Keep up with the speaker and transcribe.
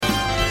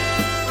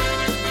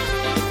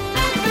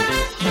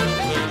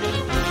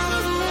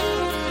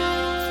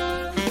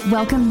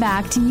Welcome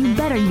back to You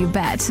Better You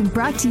Bet,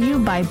 brought to you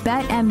by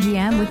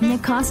BetMGM with Nick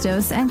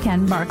Costos and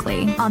Ken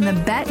Barkley on the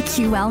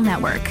BetQL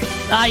network.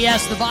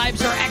 Yes, the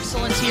vibes are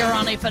excellent here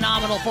on a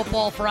phenomenal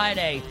Football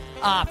Friday.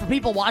 For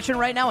people watching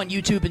right now on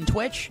YouTube and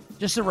Twitch,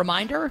 just a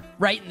reminder,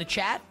 write in the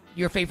chat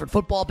your favorite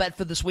football bet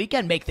for this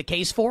weekend. Make the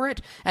case for it.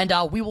 And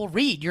we will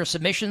read your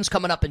submissions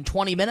coming up in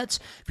 20 minutes.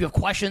 If you have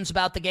questions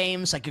about the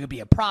games, like it could be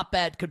a prop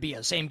bet, could be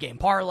a same-game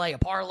parlay,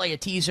 a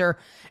teaser,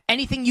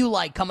 anything you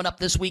like coming up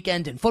this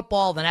weekend in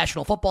football, the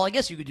National Football. I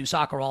guess you could do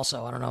soccer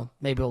also. I don't know.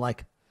 Maybe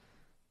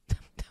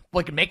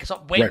we can make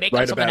some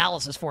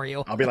analysis for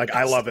you. I'll be like,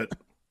 I love it.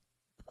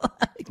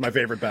 It's my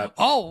favorite bet.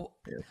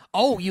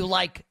 You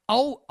like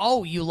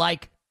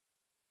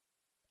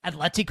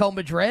Atletico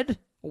Madrid?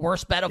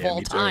 Worst bet of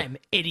all time,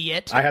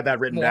 idiot. I had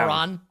that written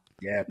moron. Down.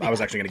 Yeah, I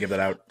was actually going to give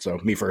that out, so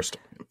me first.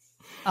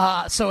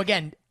 So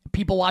again,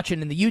 people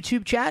watching in the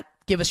YouTube chat,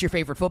 give us your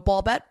favorite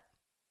football bet.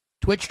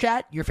 Twitch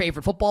chat, your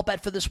favorite football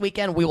bet for this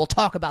weekend. We will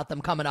talk about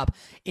them coming up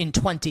in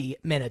 20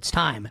 minutes'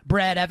 time.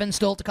 Brad Evans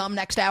still to come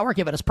next hour,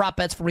 giving us prop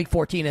bets for Week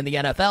 14 in the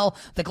NFL.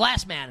 The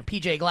Glass Man,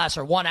 PJ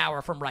Glasser, 1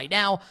 hour from right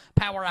now.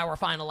 Power Hour,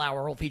 Final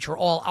Hour will feature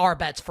all our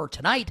bets for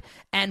tonight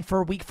and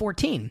for Week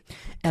 14,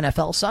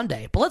 NFL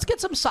Sunday. But let's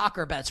get some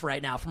soccer bets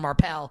right now from our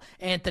pal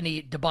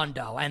Anthony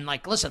Dabbundo. And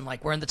listen,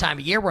 we're in the time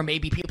of year where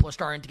maybe people are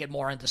starting to get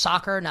more into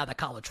soccer now that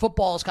college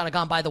football has kind of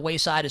gone by the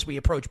wayside as we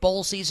approach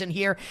bowl season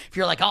here. If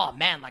you're like, oh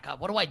man,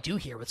 what do I do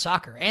here with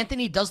soccer?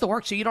 Anthony does the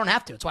work so you don't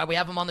have to. It's why we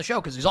have him on the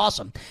show, because he's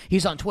awesome.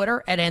 He's on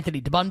Twitter at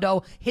Anthony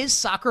Dabbundo. His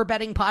soccer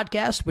betting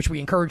podcast, which we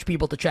encourage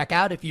people to check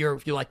out if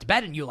you like to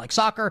bet and you like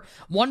soccer,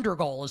 Wonder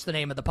Goal is the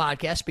name of the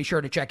podcast. Be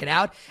sure to check it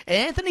out.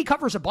 And Anthony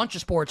covers a bunch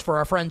of sports for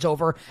our friends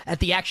over at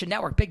the Action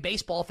Network. Big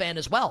baseball fan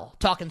as well.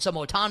 Talking some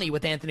Ohtani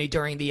with Anthony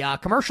during the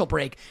commercial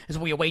break as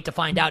we await to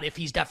find out if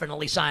he's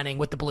definitely signing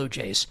with the Blue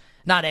Jays.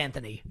 Not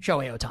Anthony,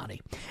 Shohei Ohtani.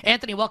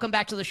 Anthony, welcome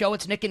back to the show.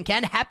 It's Nick and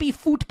Ken. Happy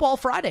Football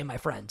Friday, my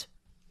friend.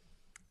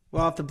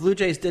 Well, if the Blue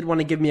Jays did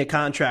want to give me a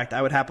contract,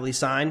 I would happily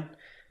sign.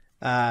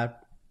 I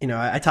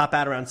top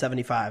out around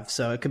 75,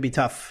 so it could be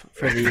tough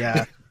for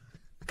the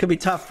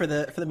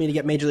for me to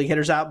get major league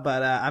hitters out.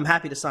 But I'm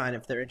happy to sign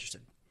if they're interested.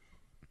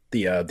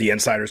 The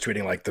insiders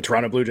tweeting the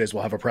Toronto Blue Jays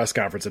will have a press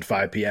conference at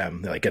 5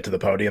 p.m. They get to the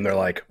podium, they're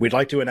like, "We'd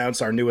like to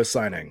announce our newest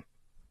signing,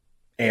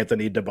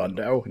 Anthony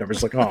Dabbundo." And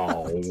everyone's like,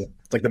 "Oh,"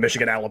 it's like the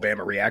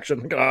Michigan-Alabama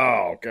reaction.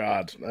 Oh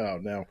God, oh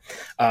no.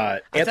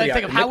 Anthony,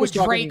 think of how would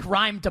Drake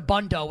rhyme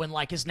Dabbundo in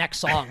his next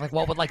song?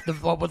 What would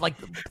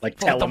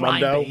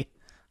Telemundo be?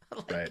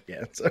 Right?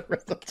 Yeah.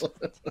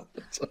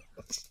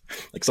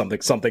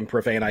 Something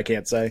profane I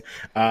can't say.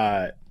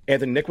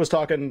 Anthony, Nick was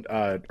talking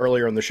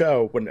earlier in the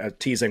show when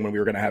teasing when we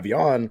were going to have you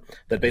on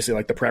that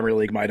basically the Premier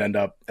League might end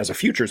up as a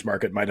futures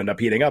market might end up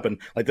heating up, and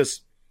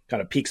this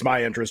kind of piques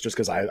my interest just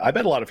because I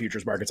bet a lot of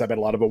futures markets. I bet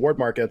a lot of award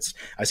markets.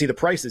 I see the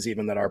prices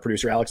even that our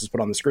producer Alex has put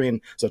on the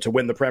screen. So to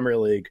win the Premier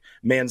League,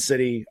 Man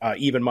City,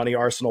 even money,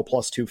 Arsenal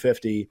plus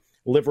 250,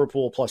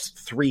 Liverpool plus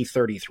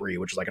 333,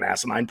 which is an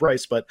asinine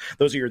price. But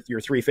those are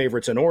your three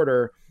favorites in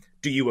order.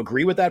 Do you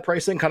agree with that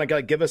pricing? Kind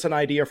of give us an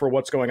idea for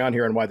what's going on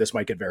here and why this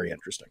might get very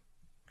interesting.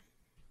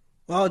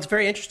 Well, it's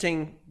very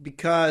interesting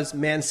because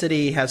Man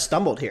City has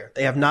stumbled here.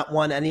 They have not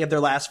won any of their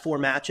last 4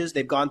 matches.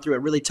 They've gone through a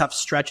really tough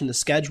stretch in the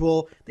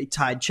schedule. They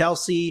tied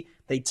Chelsea.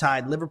 They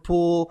tied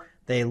Liverpool.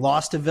 They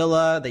lost to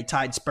Villa. They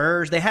tied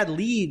Spurs. They had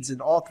leads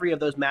in all 3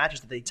 of those matches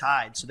that they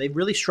tied. So they've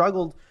really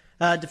struggled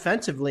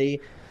defensively,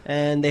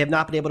 and they have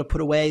not been able to put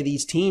away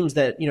these teams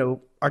that,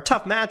 are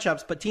tough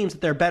matchups, but teams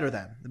that they're better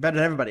than. They're better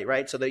than everybody,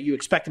 right? So that you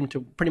expect them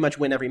to pretty much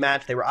win every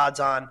match. They were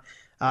odds on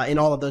in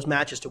all of those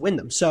matches to win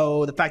them.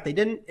 So the fact they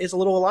didn't is a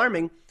little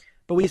alarming,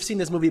 but we've seen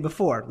this movie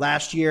before.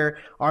 Last year,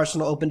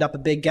 Arsenal opened up a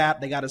big gap.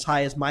 They got as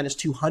high as minus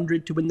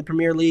 200 to win the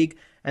Premier League,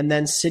 and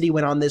then City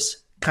went on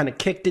this kind of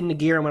kicked into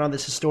gear and went on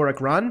this historic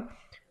run.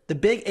 The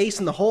big ace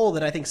in the hole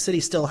that I think City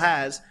still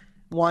has,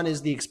 one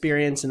is the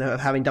experience and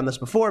of having done this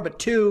before, but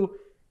 2,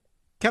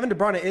 Kevin De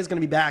Bruyne is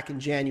going to be back in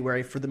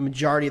January for the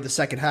majority of the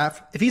second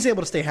half. If he's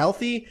able to stay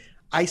healthy,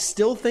 I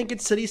still think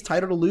it's City's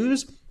title to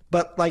lose.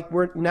 But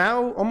we're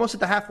now almost at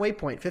the halfway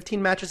point. 15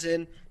 matches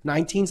in,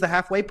 19's the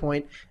halfway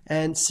point,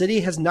 and City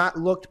has not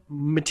looked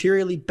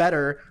materially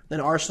better than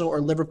Arsenal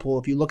or Liverpool.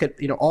 If you look at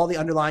all the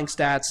underlying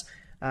stats,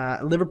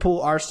 Liverpool,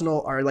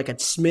 Arsenal are a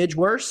smidge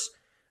worse,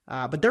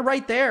 but they're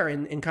right there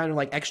in kind of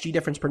XG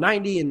difference per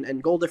 90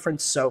 and goal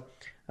difference. So,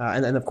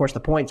 and then of course the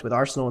points with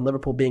Arsenal and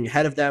Liverpool being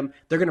ahead of them.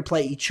 They're going to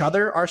play each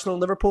other. Arsenal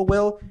and Liverpool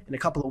will in a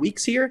couple of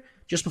weeks here,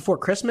 just before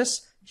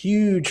Christmas.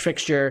 Huge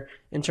fixture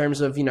in terms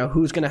of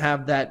who's going to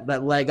have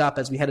that leg up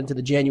as we head into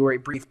the January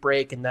brief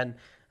break, and then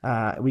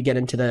we get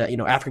into the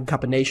African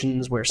Cup of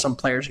Nations where some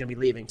players are going to be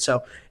leaving.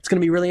 So it's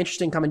going to be really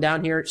interesting coming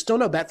down here. Still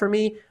no bet for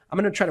me. I'm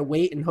going to try to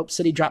wait and hope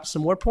City drops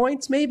some more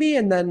points maybe,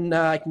 and then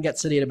I can get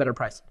City at a better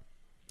price.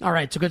 All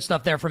right, so good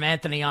stuff there from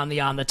Anthony on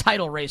the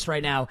title race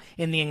right now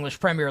in the English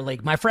Premier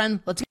League. My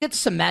friend, let's get to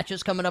some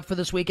matches coming up for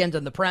this weekend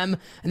in the Prem,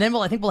 and then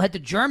I think we'll head to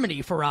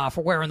Germany for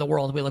where in the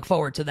world. We look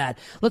forward to that.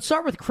 Let's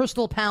start with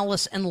Crystal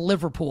Palace and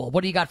Liverpool.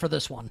 What do you got for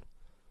this one?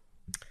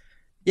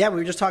 Yeah, we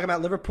were just talking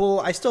about Liverpool.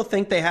 I still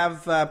think they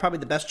have probably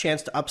the best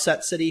chance to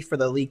upset City for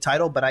the league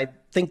title, but I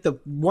think the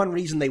one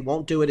reason they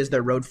won't do it is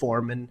their road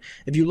form. And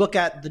if you look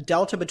at the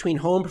delta between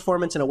home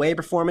performance and away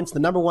performance, the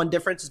number one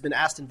difference has been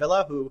Aston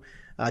Villa, who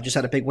just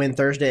had a big win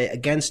Thursday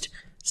against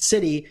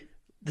City.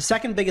 The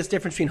second biggest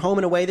difference between home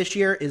and away this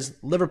year is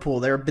Liverpool.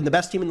 They've been the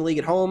best team in the league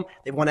at home.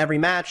 They've won every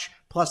match,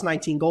 plus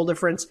 19 goal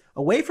difference.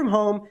 Away from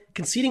home,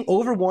 conceding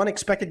over 1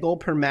 expected goal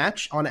per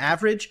match on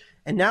average.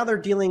 And now they're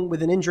dealing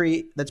with an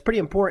injury that's pretty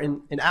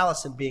important in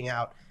Alisson being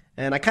out.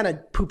 And I kind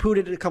of poo-pooed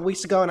it a couple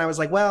weeks ago, and I was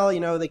like, well,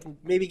 they can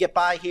maybe get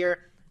by here.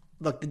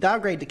 Look, the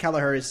downgrade to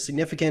Kelleher is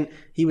significant.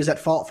 He was at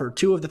fault for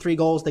 2 of the 3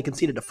 goals they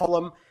conceded to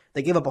Fulham.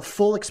 They gave up a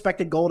full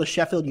expected goal to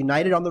Sheffield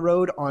United on the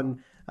road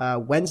on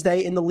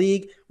Wednesday in the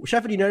league.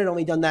 Sheffield United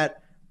only done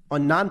that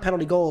on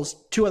non-penalty goals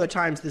 2 other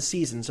times this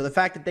season. So the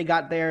fact that they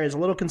got there is a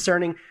little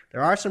concerning.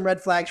 There are some red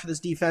flags for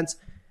this defense.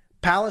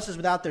 Palace is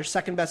without their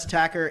second-best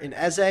attacker in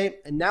Eze,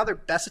 and now their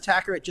best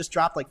attacker, it just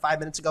dropped like 5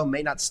 minutes ago,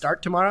 may not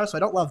start tomorrow, so I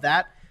don't love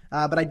that.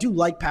 But I do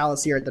like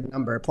Palace here at the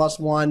number.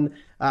 +1,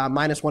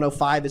 minus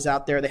 105 is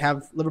out there.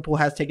 Liverpool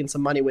has taken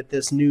some money with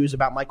this news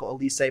about Michael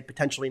Olise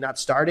potentially not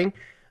starting.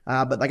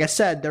 But like I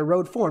said, their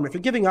road form, if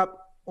you're giving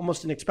up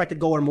almost an expected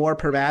goal or more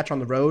per match on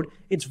the road,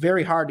 it's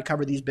very hard to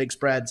cover these big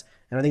spreads,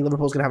 and I think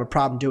Liverpool's going to have a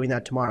problem doing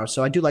that tomorrow.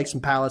 So I do like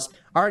some Palace.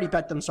 I already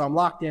bet them, so I'm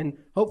locked in.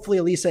 Hopefully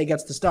Olise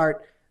gets the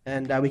start,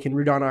 and we can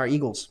root on our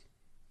Eagles.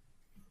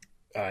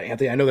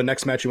 Anthony, I know the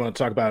next match you want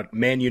to talk about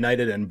Man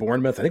United and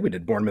Bournemouth. I think we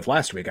did Bournemouth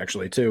last week,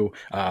 actually, too.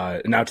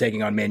 Now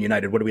taking on Man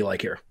United. What do we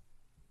like here?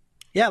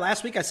 Yeah,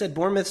 last week I said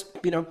Bournemouth's,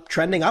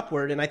 trending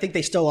upward, and I think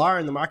they still are,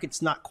 and the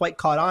market's not quite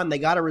caught on. They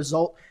got a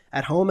result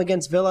at home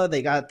against Villa.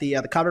 They got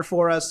the cover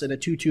for us in a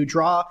 2-2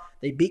 draw.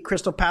 They beat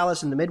Crystal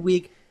Palace in the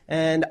midweek.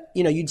 And,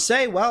 you'd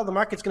say, well, the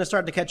market's going to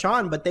start to catch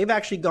on, but the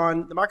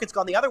market's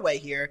gone the other way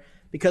here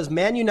because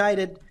Man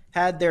United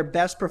had their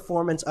best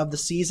performance of the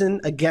season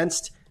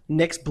against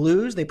Knicks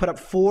Blues. They put up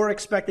 4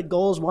 expected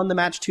goals, won the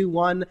match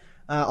 2-1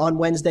 on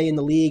Wednesday in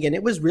the league, and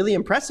it was really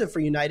impressive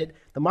for United.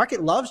 The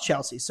market loves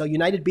Chelsea, so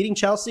United beating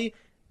Chelsea,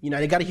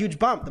 United got a huge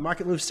bump. The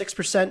market moved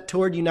 6%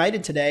 toward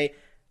United today.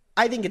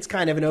 I think it's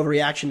kind of an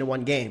overreaction to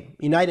one game.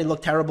 United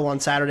looked terrible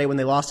on Saturday when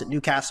they lost at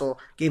Newcastle,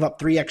 gave up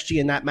 3 XG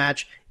in that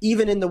match.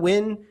 Even in the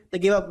win, they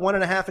gave up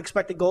 1.5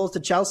 expected goals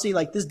to Chelsea.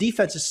 Like, this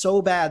defense is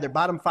so bad. They're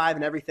bottom 5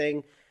 and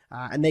everything.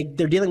 And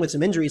they're dealing with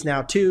some injuries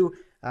now, too.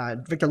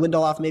 Victor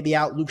Lindelof may be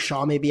out. Luke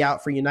Shaw may be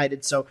out for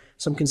United. So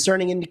some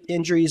concerning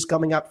injuries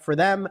coming up for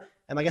them.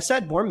 And like I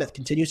said, Bournemouth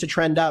continues to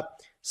trend up.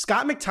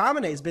 Scott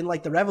McTominay has been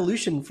like the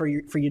revolution for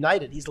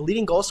United. He's the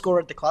leading goal scorer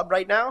at the club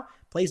right now.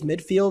 Plays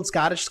midfield,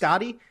 Scottish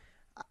Scotty.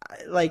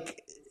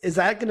 Is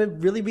that going to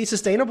really be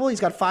sustainable? He's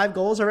got 5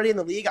 goals already in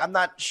the league. I'm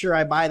not sure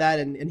I buy that,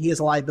 and he is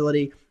a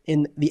liability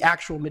in the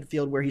actual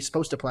midfield where he's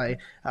supposed to play.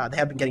 They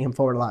have been getting him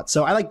forward a lot.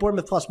 So I like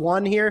Bournemouth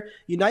 +1 here.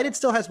 United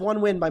still has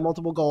 1 win by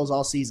multiple goals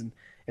all season.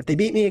 If they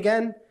beat me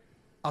again,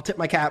 I'll tip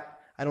my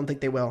cap. I don't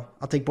think they will.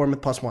 I'll take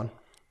Bournemouth +1.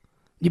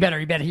 You better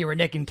hear with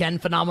Nick and Ken.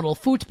 Phenomenal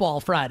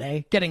Football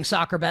Friday. Getting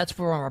soccer bets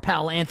from our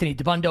pal Anthony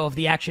Dabbundo of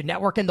the Action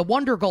Network and the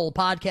Wonder Goal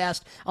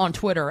podcast on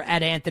Twitter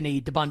at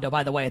Anthony Dabbundo.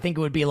 By the way, I think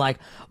it would be like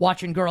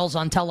watching girls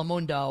on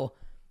Telemundo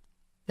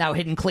now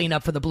hitting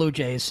cleanup for the Blue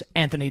Jays.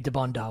 Anthony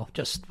Dabbundo.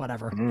 Just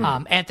whatever.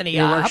 Anthony,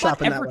 how about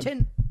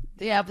Everton?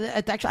 Yeah,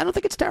 actually, I don't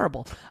think it's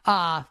terrible.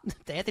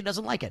 Anthony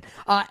doesn't like it.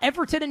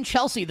 Everton and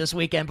Chelsea this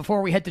weekend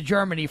before we head to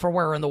Germany for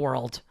Where in the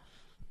World.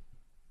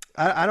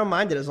 I don't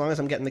mind it as long as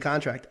I'm getting the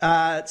contract.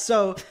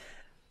 So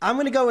I'm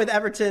going to go with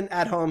Everton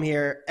at home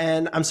here.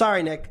 And I'm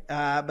sorry, Nick,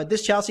 but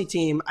this Chelsea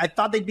team, I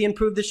thought they'd be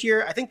improved this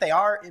year. I think they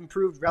are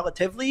improved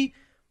relatively,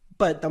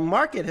 but the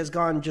market has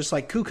gone just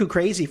like cuckoo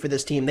crazy for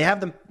this team. They have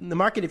the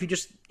market, if you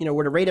just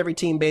were to rate every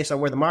team based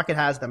on where the market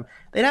has them,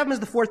 they'd have them as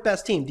the 4th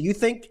best team. Do you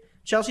think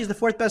Chelsea's the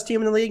 4th best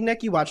team in the league,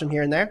 Nick? You watch them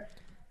here and there?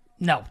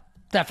 No.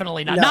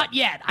 Definitely not. No, not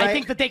yet. right? I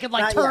think that they could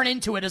turn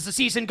into it as the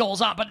season goes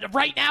on, but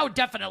right now,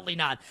 definitely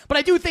not. But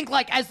I do think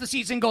as the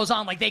season goes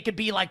on, they could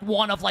be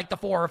one of the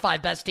 4 or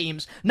 5 best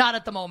teams. Not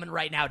at the moment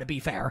right now, to be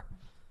fair.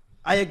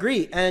 I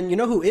agree. And you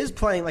know who is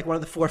playing one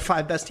of the 4 or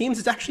 5 best teams?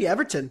 It's actually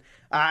Everton.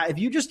 If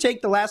you just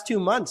take the last 2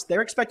 months,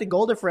 their expected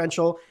goal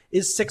differential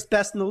is 6th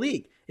best in the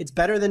league. It's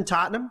better than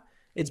Tottenham.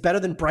 It's better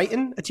than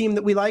Brighton, a team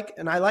that we like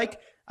and I like.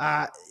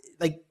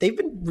 They've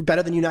been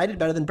better than United,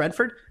 better than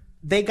Brentford.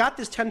 They got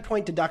this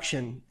 10-point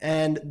deduction,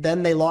 and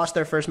then they lost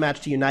their first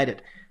match to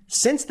United.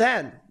 Since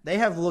then, they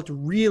have looked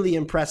really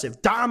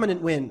impressive.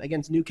 Dominant win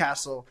against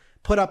Newcastle.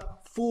 Put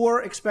up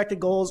 4 expected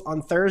goals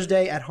on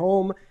Thursday at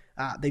home.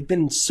 They've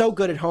been so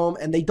good at home,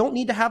 and they don't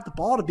need to have the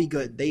ball to be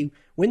good. They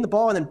win the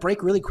ball and then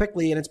break really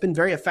quickly, and it's been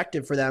very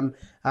effective for them,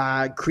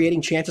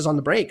 creating chances on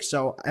the break.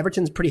 So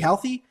Everton's pretty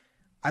healthy.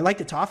 I like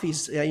the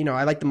Toffees.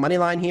 I like the money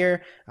line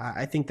here.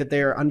 I think that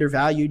they're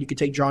undervalued. You could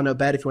take draw no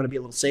bet if you want to be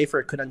a little safer.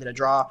 It could end in a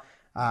draw.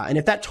 And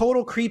if that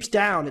total creeps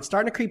down, it's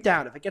starting to creep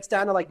down. If it gets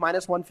down to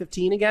minus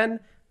 115 again,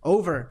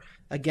 over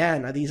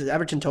again. These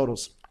Everton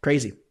totals,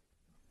 crazy.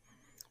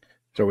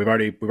 So we've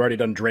already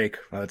done Drake.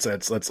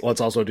 Let's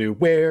also do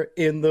Where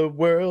in the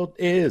World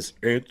is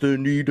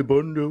Anthony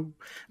Dabbundo?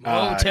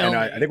 I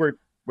think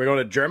we're going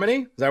to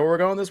Germany. Is that where we're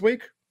going this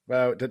week?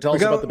 To tell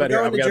us about the bet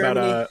here. We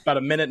got about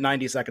a minute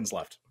 90 seconds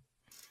left.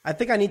 I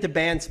think I need to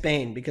ban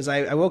Spain because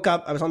I woke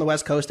up. I was on the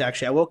West Coast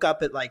actually. I woke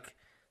up at like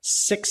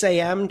 6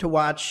 a.m. to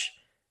watch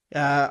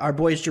our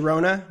boys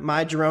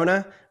my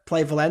Girona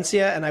play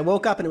Valencia, and I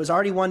woke up and it was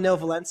already 1-0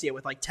 Valencia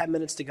with like 10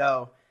 minutes to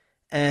go.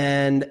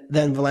 And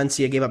then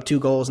Valencia gave up 2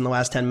 goals in the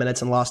last 10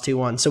 minutes and lost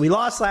 2-1. So we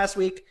lost last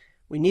week.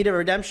 We need a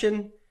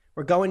redemption.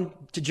 We're going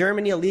to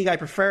Germany, a league I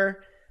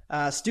prefer.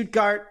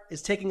 Stuttgart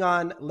is taking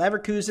on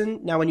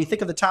Leverkusen. Now, when you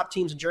think of the top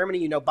teams in Germany,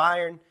 you know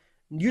Bayern.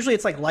 Usually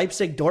it's like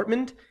Leipzig,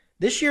 Dortmund.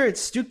 This year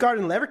it's Stuttgart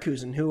and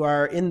Leverkusen who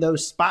are in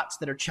those spots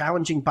that are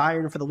challenging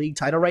Bayern for the league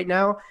title right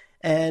now.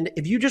 And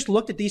if you just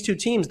looked at these two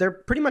teams, they're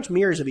pretty much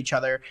mirrors of each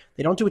other.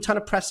 They don't do a ton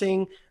of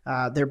pressing.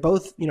 They're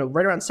both,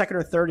 right around second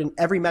or third in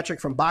every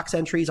metric from box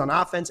entries on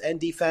offense and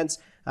defense.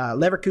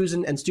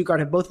 Leverkusen and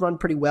Stuttgart have both run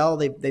pretty well.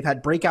 They've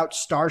had breakout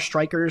star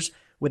strikers,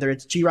 whether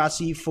it's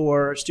Girassi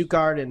for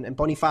Stuttgart and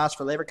Boniface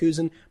for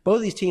Leverkusen. Both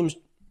of these teams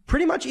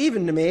pretty much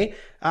even to me.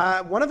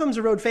 One of them's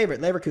a road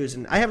favorite,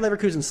 Leverkusen. I have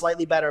Leverkusen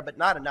slightly better, but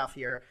not enough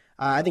here.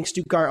 I think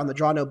Stuttgart on the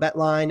draw no bet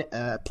line,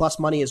 plus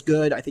money is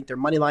good. I think their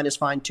money line is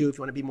fine too if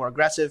you want to be more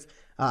aggressive.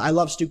 I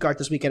love Stuttgart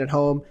this weekend at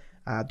home.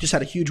 Just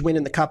had a huge win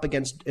in the cup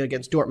against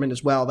Dortmund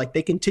as well. Like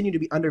they continue to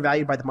be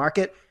undervalued by the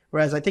market,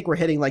 whereas I think we're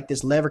hitting like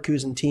this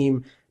Leverkusen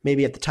team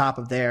maybe at the top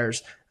of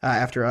theirs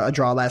after a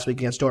draw last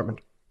week against Dortmund.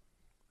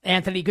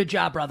 Anthony, good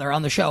job, brother,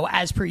 on the show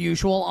as per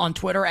usual on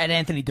Twitter at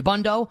Anthony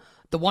Dabbundo,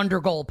 the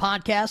Wonder Goal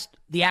Podcast,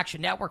 the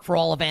Action Network for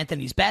all of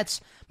Anthony's bets.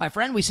 My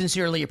friend, we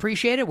sincerely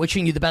appreciate it.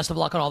 Wishing you the best of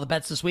luck on all the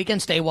bets this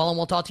weekend. Stay well, and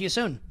we'll talk to you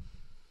soon.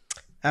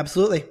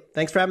 Absolutely.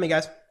 Thanks for having me,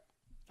 guys.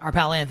 Our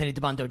pal Anthony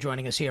Dabbundo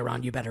joining us here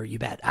on You Better You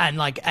Bet. And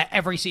like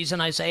every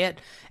season I say it,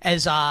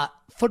 as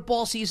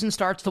football season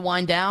starts to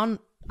wind down,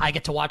 I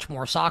get to watch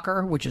more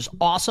soccer, which is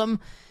awesome.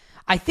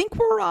 I think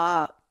we're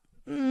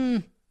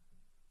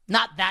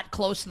not that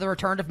close to the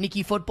return of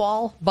Nikki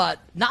football, but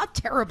not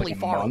terribly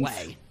far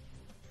away.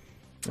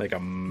 Like a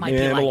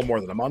little more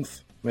than a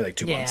month, maybe like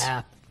 2 months.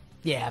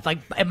 Yeah. Like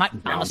it might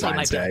honestly it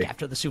might be like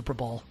after the Super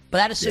Bowl, but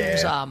that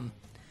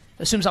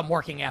assumes I'm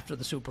working after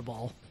the Super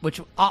Bowl, which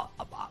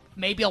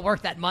maybe I'll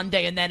work that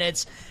Monday, and then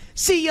it's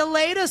see you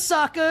later,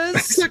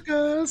 suckers.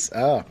 Suckers.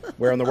 Oh,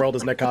 where in the world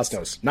is Nick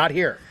Costos? Not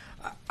here.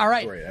 All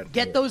right,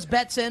 get those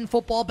bets in,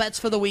 football bets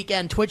for the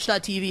weekend,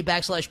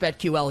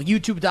 twitch.tv/BetQL,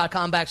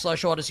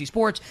 youtube.com/Odyssey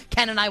Sports.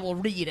 Ken and I will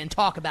read and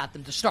talk about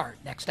them to start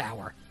next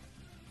hour.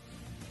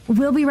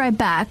 We'll be right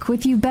back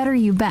with You Better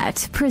You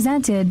Bet,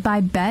 presented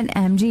by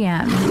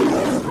BetMGM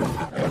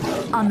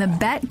on the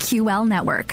BetQL network.